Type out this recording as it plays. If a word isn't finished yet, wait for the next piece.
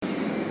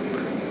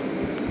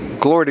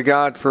Glory to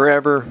God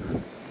forever.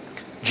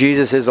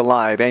 Jesus is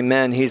alive.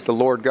 Amen. He's the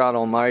Lord God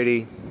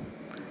Almighty.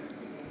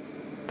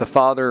 The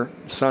Father,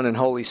 Son, and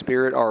Holy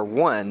Spirit are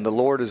one. The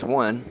Lord is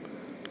one.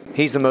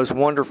 He's the most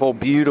wonderful,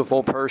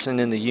 beautiful person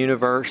in the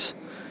universe.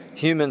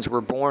 Humans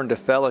were born to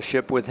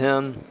fellowship with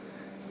Him,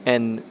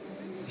 and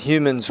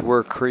humans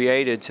were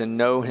created to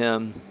know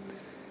Him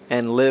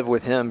and live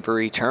with Him for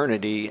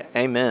eternity.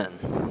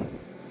 Amen.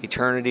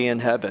 Eternity in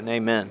heaven.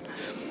 Amen.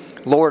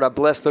 Lord, I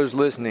bless those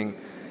listening.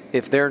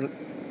 If they're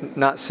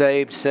not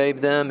saved,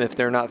 save them. If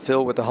they're not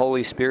filled with the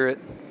Holy Spirit,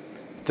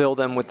 fill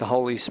them with the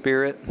Holy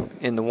Spirit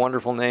in the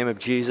wonderful name of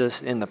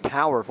Jesus, in the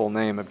powerful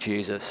name of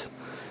Jesus.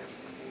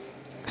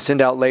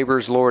 Send out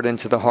laborers, Lord,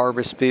 into the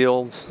harvest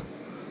fields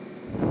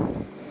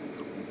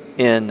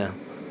in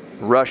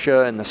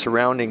Russia and the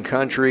surrounding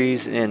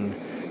countries, in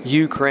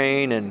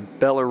Ukraine and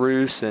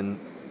Belarus and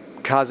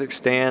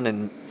Kazakhstan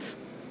and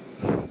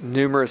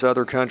numerous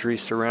other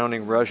countries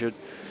surrounding Russia,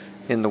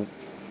 in the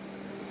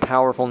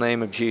powerful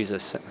name of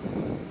Jesus.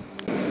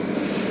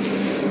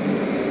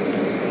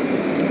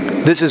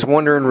 This is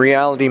Wonder in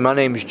Reality. My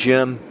name's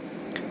Jim.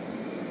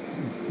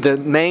 The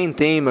main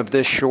theme of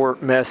this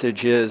short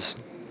message is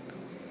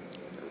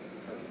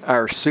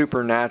our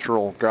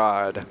supernatural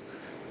God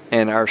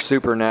and our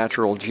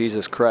supernatural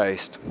Jesus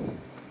Christ.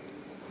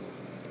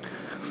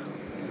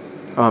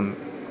 That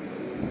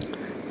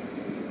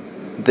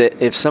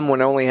if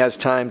someone only has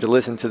time to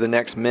listen to the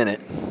next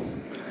minute,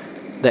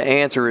 the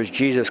answer is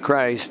Jesus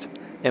Christ.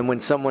 And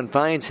when someone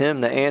finds Him,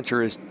 the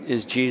answer is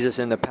Jesus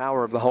in the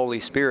power of the Holy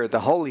Spirit.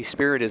 The Holy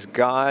Spirit is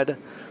God.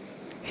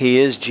 He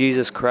is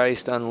Jesus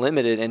Christ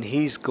unlimited, and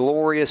He's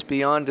glorious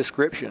beyond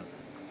description.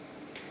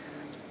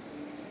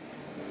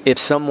 If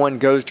someone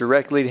goes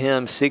directly to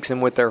Him, seeks Him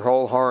with their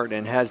whole heart,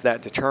 and has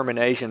that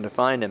determination to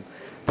find Him,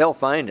 they'll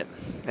find Him.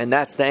 And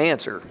that's the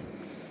answer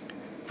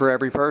for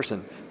every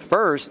person.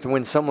 First,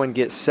 when someone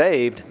gets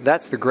saved,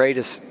 that's the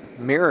greatest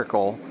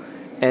miracle.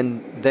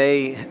 And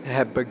they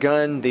have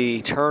begun the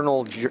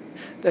eternal,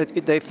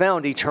 they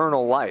found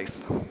eternal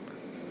life.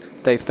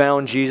 They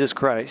found Jesus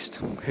Christ,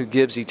 who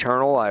gives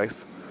eternal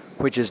life,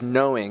 which is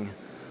knowing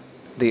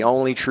the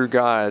only true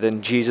God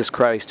and Jesus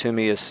Christ whom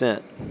He has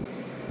sent.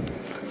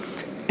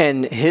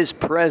 And His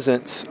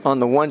presence on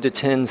the 1 to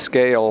 10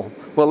 scale,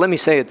 well, let me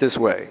say it this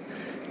way.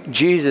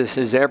 Jesus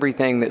is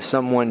everything that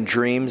someone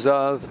dreams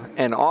of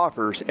and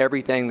offers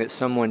everything that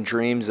someone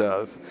dreams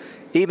of,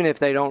 even if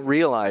they don't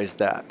realize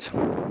that.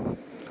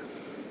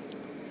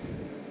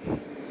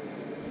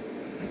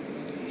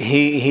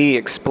 He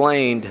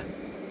explained,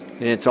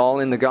 and it's all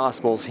in the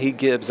Gospels, He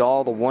gives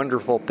all the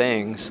wonderful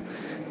things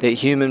that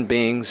human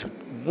beings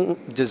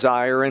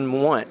desire and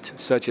want,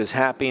 such as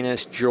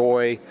happiness,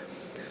 joy,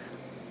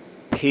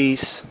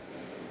 peace,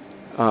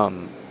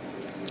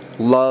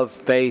 love,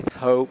 faith,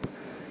 hope,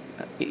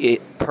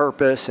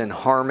 purpose, and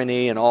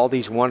harmony, and all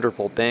these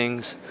wonderful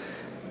things.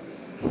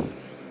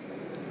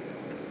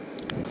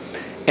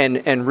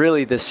 And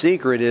really the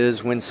secret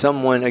is when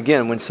someone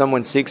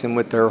seeks Him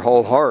with their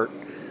whole heart,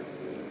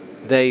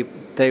 they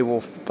will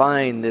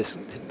find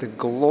the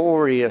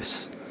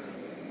glorious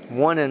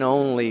one and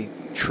only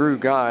true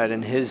God,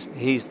 and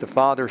He's the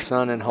Father,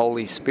 Son, and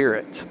Holy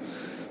Spirit.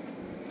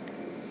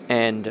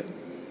 And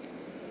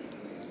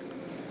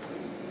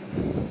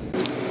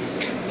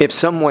if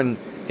someone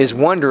is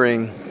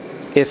wondering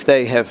if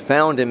they have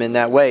found Him in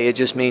that way, it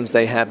just means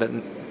they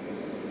haven't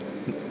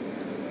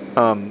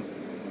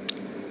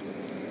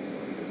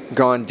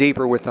gone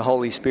deeper with the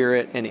Holy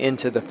Spirit and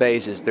into the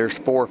phases. There's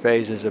 4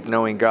 phases of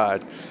knowing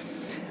God.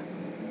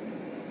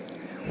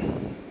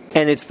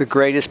 And it's the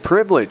greatest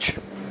privilege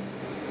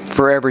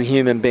for every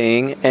human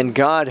being. And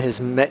God has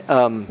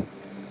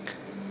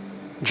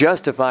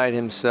justified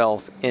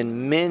Himself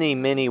in many,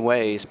 many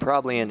ways,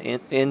 probably an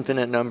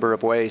infinite number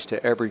of ways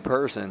to every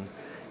person.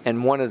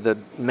 And one of the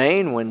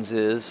main ones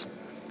is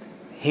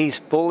He's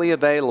fully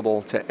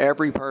available to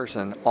every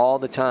person all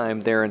the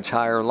time, their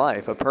entire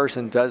life. A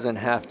person doesn't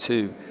have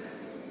to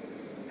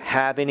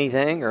have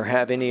anything or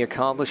have any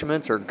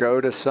accomplishments or go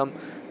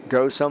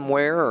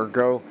somewhere or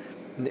go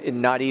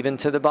not even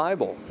to the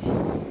Bible.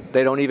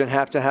 They don't even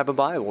have to have a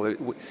Bible.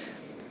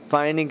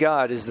 Finding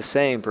God is the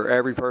same for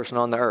every person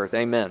on the earth.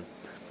 Amen.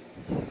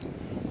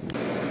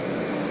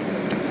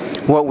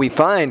 What we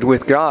find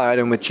with God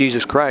and with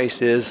Jesus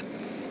Christ is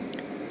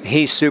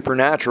He's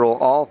supernatural.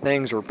 All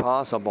things are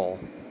possible.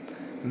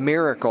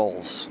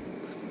 Miracles.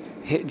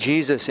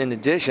 Jesus, in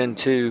addition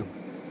to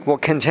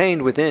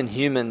contained within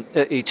human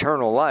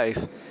eternal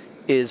life,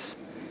 is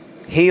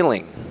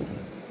healing.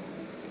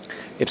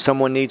 If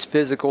someone needs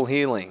physical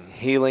healing,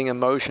 healing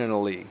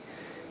emotionally,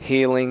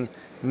 healing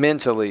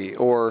mentally,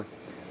 or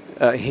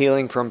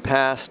healing from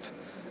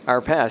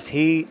our past,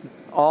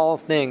 all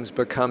things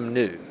become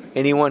new.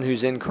 Anyone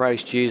who's in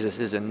Christ Jesus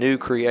is a new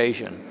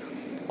creation.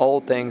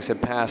 Old things have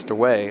passed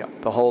away.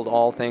 Behold,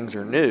 all things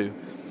are new.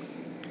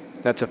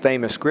 That's a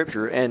famous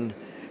scripture. And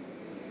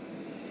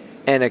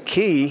a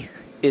key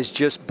is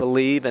just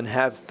believe and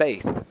have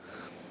faith.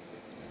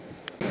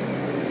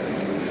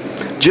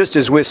 Just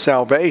as with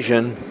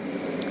salvation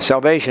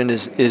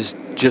is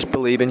just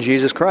believe in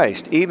Jesus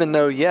Christ. Even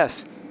though,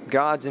 yes,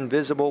 God's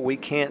invisible, we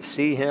can't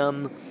see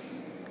him,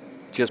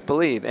 just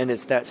believe. And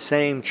it's that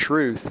same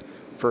truth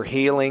for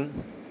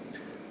healing,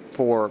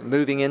 for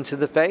moving into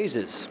the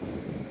phases.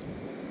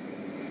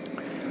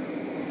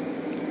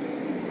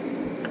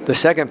 The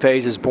second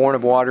phase is born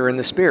of water and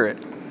the Spirit.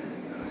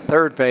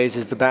 Third phase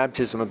is the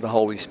baptism of the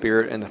Holy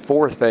Spirit. And the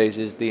fourth phase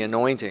is the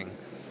anointing.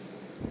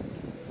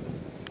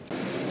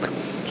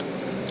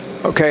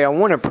 Okay, I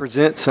want to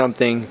present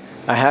something.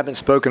 I haven't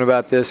spoken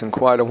about this in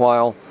quite a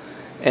while,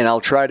 and I'll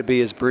try to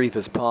be as brief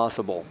as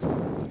possible.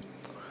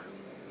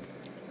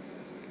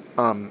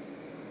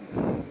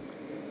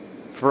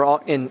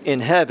 In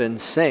heaven,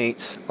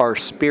 saints are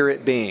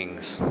spirit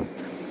beings.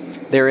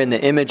 They're in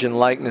the image and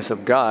likeness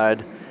of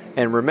God.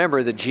 And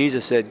remember that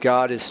Jesus said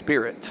God is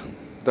spirit.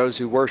 Those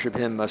who worship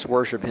him must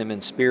worship him in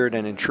spirit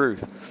and in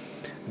truth.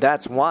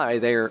 That's why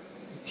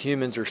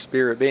humans are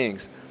spirit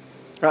beings.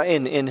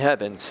 In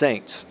heaven,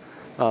 saints,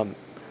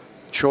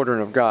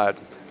 children of God.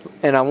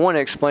 And I want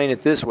to explain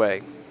it this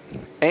way.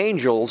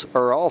 Angels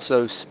are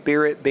also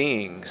spirit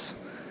beings.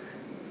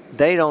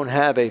 They don't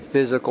have a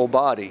physical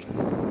body.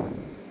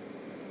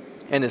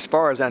 And as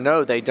far as I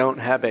know, they don't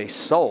have a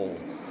soul.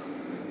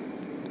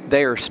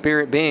 They are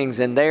spirit beings,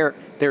 and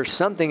there's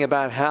something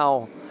about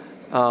how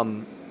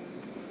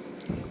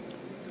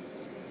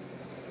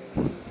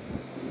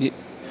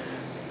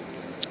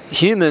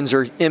humans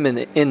are in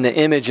the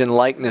image and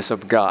likeness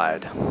of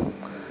God,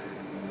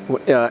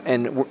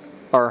 and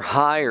are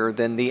higher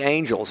than the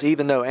angels,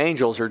 even though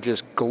angels are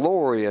just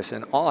glorious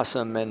and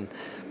awesome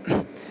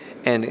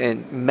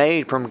and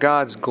made from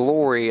God's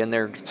glory, and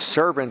they're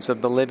servants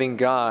of the living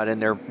God,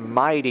 and they're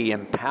mighty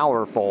and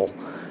powerful,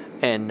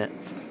 and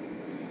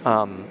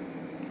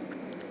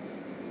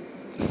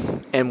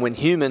when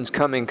humans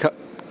come in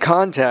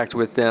contact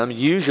with them,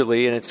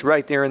 usually, and it's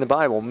right there in the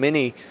Bible,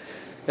 many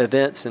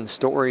events and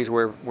stories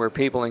where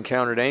people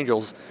encountered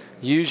angels,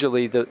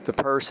 usually the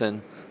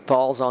person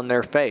falls on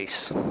their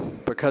face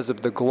because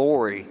of the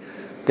glory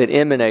that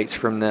emanates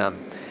from them.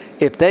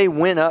 If they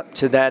went up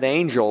to that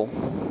angel,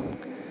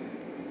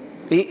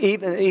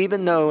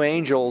 even though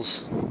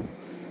angels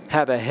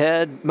have a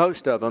head,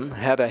 most of them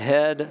have a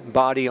head,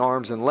 body,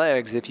 arms, and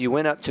legs, if you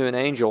went up to an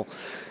angel,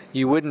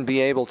 you wouldn't be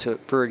able to,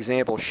 for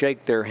example,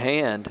 shake their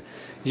hand.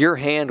 Your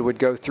hand would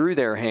go through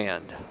their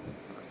hand.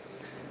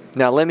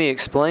 Now, let me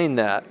explain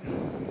that.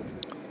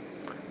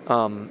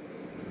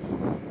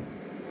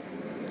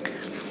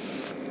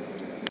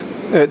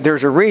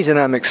 There's a reason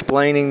I'm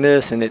explaining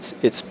this, and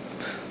it's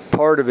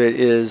part of it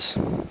is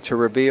to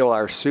reveal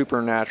our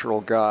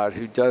supernatural God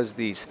who does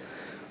these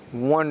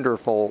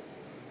wonderful,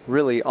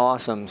 really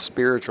awesome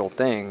spiritual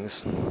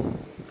things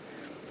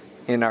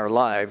in our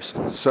lives.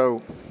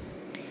 So,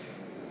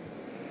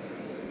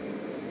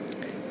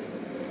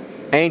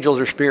 angels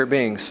are spirit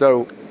beings.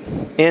 So,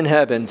 in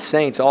heaven,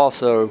 saints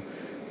also,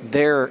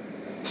 their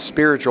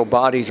spiritual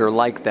bodies are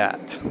like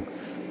that.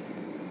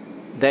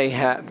 They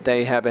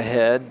have a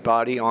head,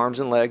 body, arms,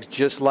 and legs,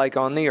 just like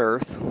on the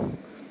earth.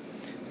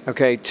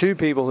 Okay, two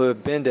people who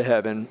have been to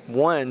heaven,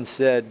 one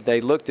said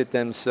they looked at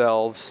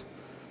themselves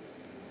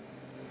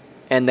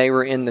and they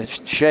were in the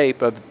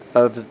shape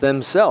of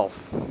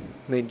themselves.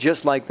 I mean,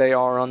 just like they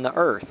are on the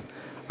earth.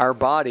 Our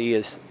body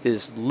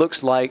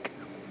looks like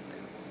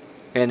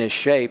and is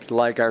shaped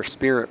like our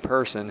spirit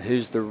person,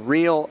 who's the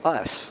real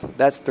us.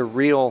 That's the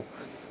real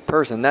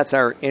person. That's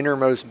our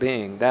innermost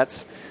being.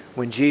 That's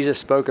when Jesus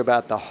spoke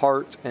about the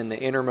heart and the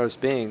innermost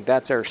being.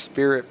 That's our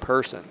spirit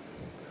person.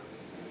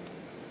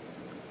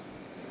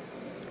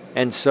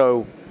 And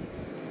so,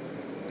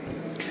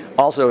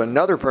 also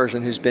another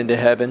person who's been to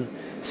heaven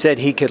said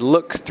he could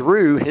look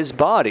through his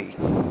body.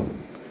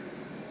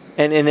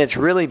 And it's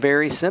really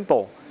very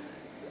simple.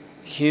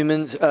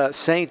 Humans,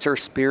 saints are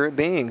spirit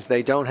beings.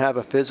 They don't have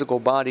a physical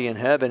body in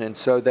heaven, and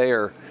so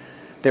they're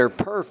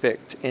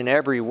perfect in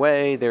every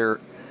way.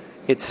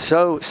 It's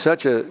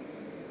such a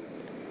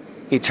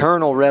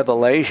eternal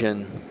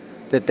revelation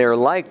that they're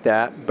like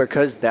that,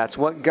 because that's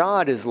what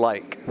God is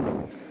like.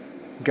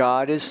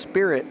 God is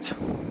spirit.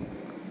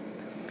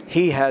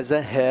 He has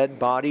a head,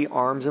 body,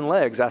 arms, and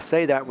legs. I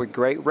say that with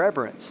great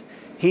reverence.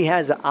 He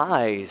has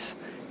eyes,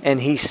 and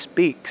he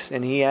speaks,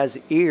 and he has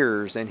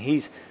ears, and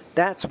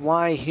that's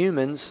why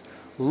humans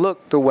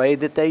look the way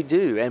that they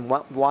do, and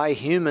why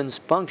humans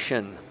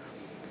function.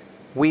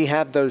 We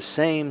have those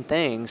same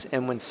things,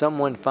 and when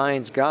someone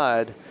finds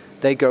God,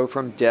 they go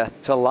from death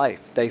to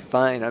life.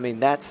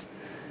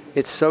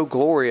 It's so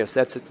glorious.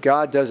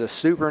 God does a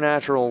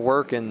supernatural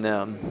work in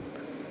them.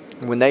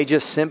 When they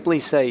just simply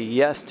say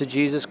yes to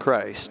Jesus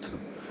Christ,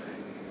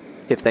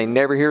 if they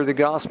never hear the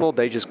gospel,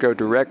 they just go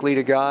directly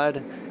to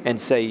God and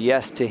say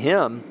yes to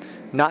Him,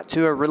 not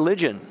to a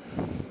religion.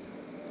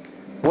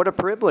 What a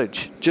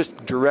privilege,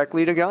 just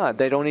directly to God.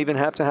 They don't even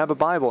have to have a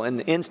Bible,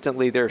 and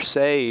instantly they're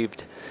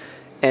saved.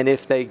 And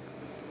if they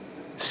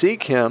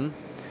seek Him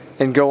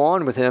and go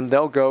on with Him,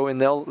 they'll go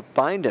and they'll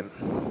find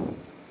Him.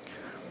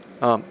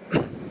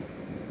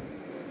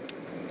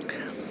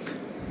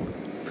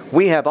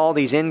 we have all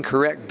these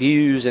incorrect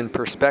views and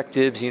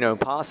perspectives,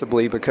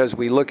 possibly because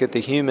we look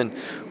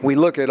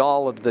at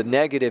all of the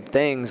negative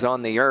things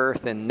on the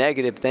earth and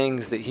negative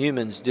things that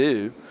humans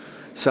do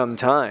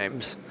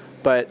sometimes,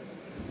 but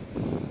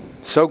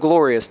so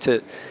glorious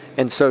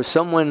and so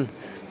someone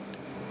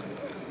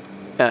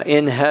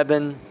in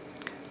heaven,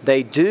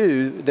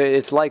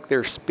 it's like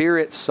their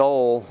spirit,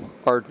 soul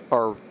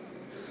are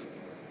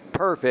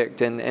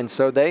perfect, and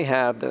so they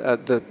have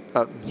the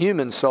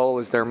human soul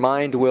is their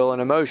mind, will,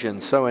 and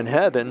emotions. So in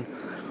heaven,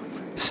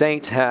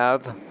 saints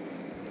have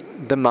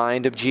the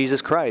mind of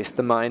Jesus Christ,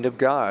 the mind of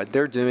God.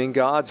 They're doing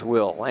God's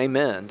will.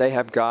 Amen. They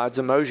have God's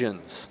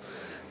emotions.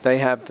 They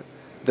have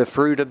the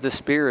fruit of the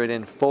Spirit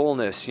in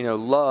fullness,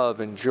 love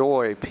and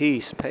joy,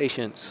 peace,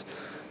 patience,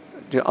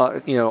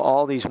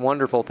 all these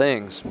wonderful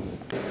things.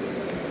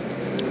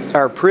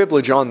 Our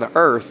privilege on the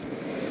earth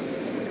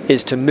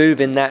is to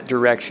move in that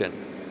direction.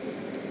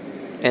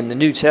 And the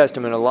New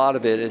Testament, a lot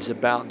of it is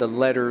about the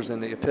letters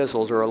and the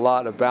epistles are a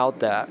lot about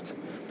that.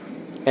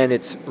 And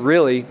it's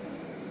really,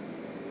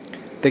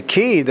 the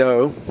key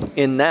though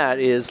in that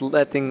is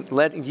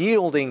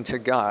yielding to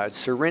God,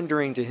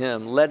 surrendering to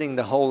Him, letting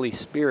the Holy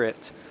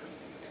Spirit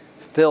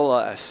fill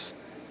us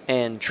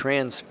and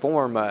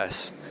transform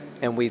us,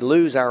 and we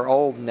lose our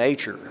old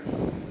nature.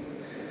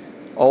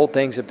 Old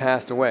things have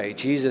passed away.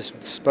 Jesus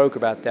spoke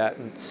about that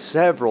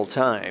several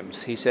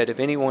times. He said, if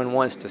anyone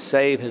wants to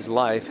save his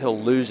life, he'll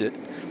lose it.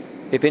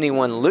 If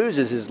anyone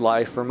loses his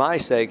life for my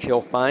sake,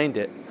 he'll find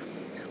it.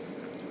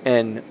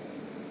 And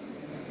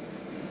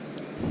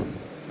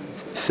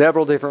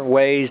several different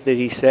ways that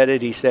he said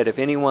it. He said, if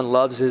anyone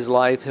loves his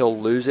life, he'll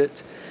lose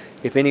it.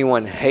 If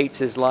anyone hates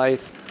his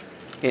life,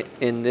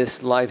 in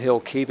this life, he'll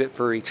keep it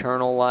for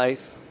eternal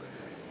life.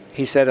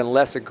 He said,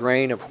 unless a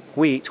grain of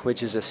wheat,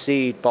 which is a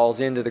seed,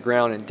 falls into the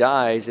ground and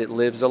dies, it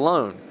lives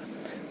alone.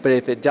 But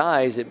if it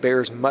dies, it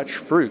bears much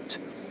fruit.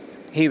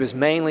 He was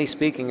mainly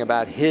speaking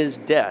about his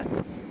death.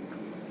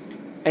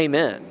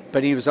 Amen.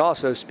 But he was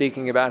also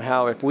speaking about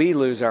how if we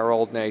lose our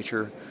old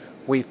nature,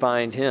 we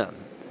find Him.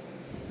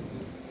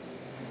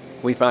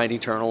 We find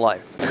eternal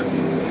life.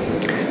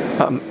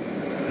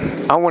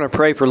 I want to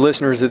pray for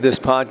listeners of this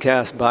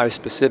podcast by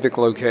specific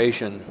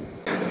location.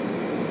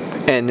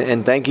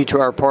 And thank you to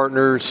our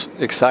partners.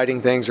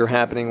 Exciting things are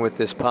happening with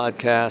this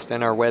podcast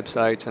and our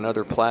websites and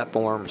other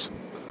platforms.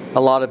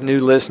 A lot of new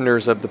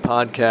listeners of the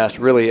podcast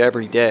really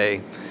every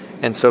day.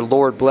 And so,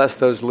 Lord, bless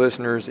those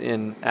listeners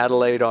in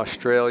Adelaide,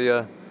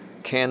 Australia,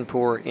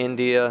 Kanpur,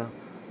 India,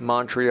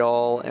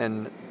 Montreal,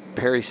 and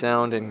Parry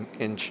Sound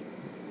in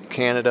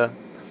Canada,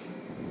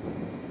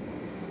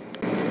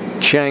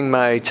 Chiang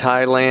Mai,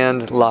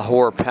 Thailand,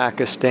 Lahore,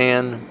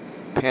 Pakistan,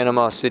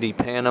 Panama City,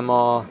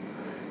 Panama,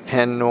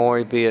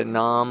 Hanoi,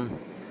 Vietnam,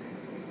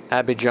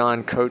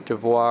 Abidjan, Cote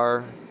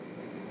d'Ivoire,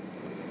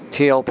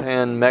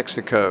 Tielpan,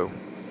 Mexico,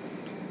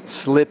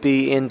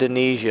 Slippy,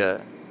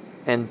 Indonesia,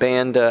 and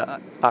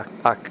Banda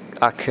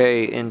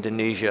Aceh,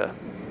 Indonesia,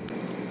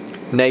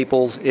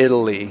 Naples,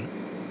 Italy,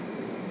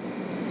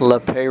 La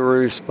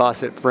Pérouse,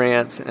 Fawcett,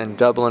 France, and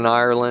Dublin,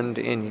 Ireland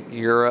in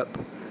Europe,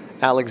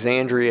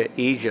 Alexandria,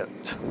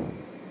 Egypt.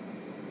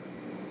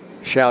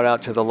 Shout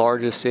out to the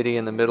largest city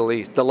in the Middle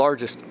East, the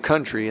largest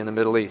country in the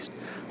Middle East,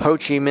 Ho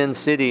Chi Minh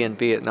City in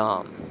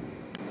Vietnam,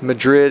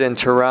 Madrid and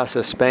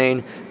Terrassa,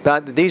 Spain.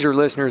 These are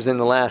listeners in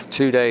the last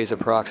 2 days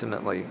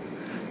approximately.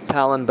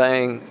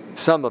 Palembang,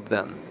 some of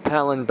them.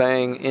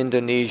 Palembang,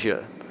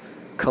 Indonesia.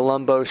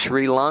 Colombo,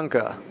 Sri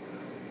Lanka.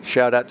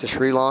 Shout out to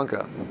Sri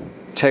Lanka.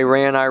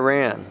 Tehran,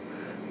 Iran.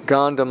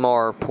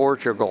 Gondomar,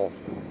 Portugal.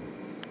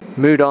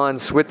 Meudon,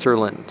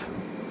 Switzerland.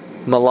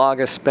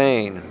 Malaga,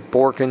 Spain.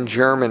 Borken,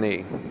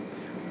 Germany.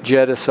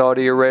 Jeddah,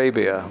 Saudi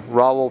Arabia.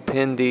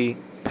 Rawalpindi,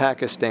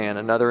 Pakistan,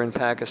 another in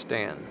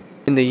Pakistan.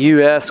 In the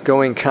U.S.,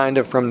 going kind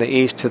of from the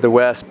east to the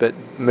west, but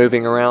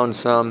moving around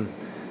some,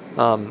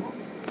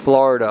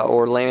 Florida,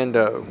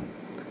 Orlando,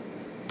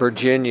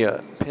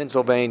 Virginia,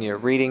 Pennsylvania,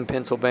 Reading,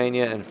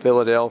 Pennsylvania, and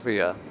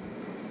Philadelphia.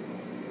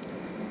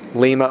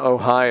 Lima,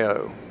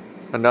 Ohio,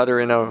 another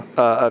in,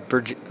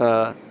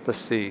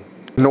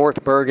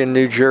 North Bergen,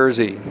 New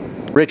Jersey.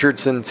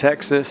 Richardson,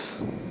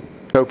 Texas.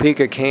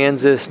 Topeka,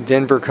 Kansas.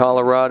 Denver,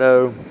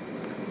 Colorado.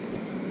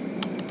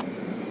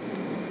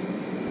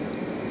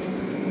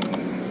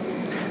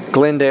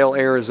 Glendale,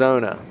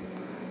 Arizona,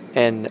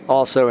 and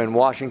also in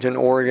Washington,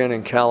 Oregon,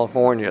 and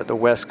California, the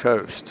West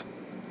Coast.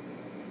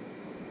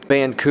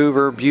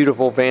 Vancouver,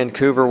 beautiful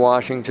Vancouver,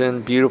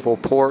 Washington, beautiful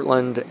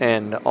Portland,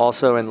 and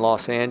also in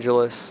Los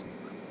Angeles,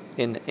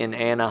 in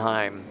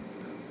Anaheim.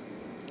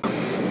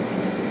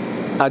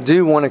 I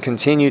do want to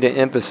continue to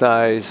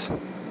emphasize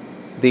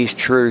these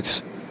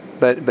truths,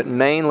 but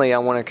mainly I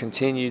want to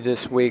continue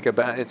this week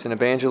it's an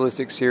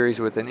evangelistic series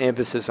with an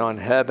emphasis on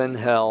heaven,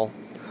 hell,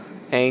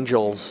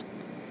 angels,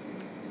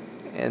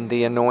 and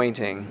the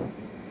anointing,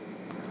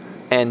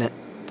 and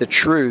the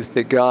truth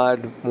that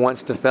God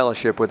wants to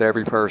fellowship with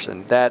every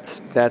person.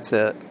 That's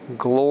a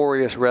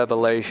glorious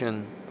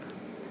revelation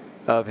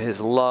of His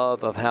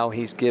love, of how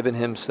He's given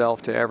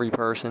Himself to every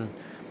person.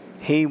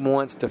 He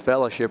wants to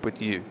fellowship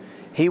with you.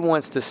 He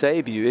wants to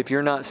save you. If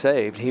you're not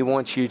saved, He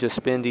wants you to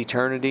spend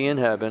eternity in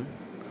heaven.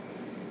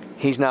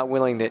 He's not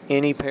willing that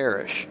any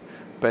perish,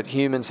 but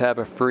humans have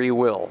a free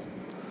will,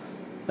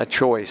 a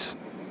choice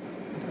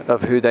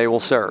of who they will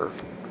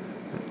serve.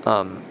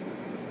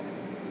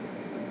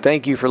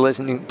 Thank you for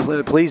listening.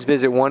 Please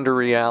visit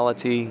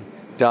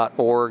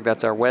wonderreality.org.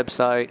 That's our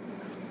website.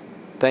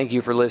 Thank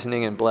you for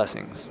listening, and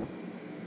blessings.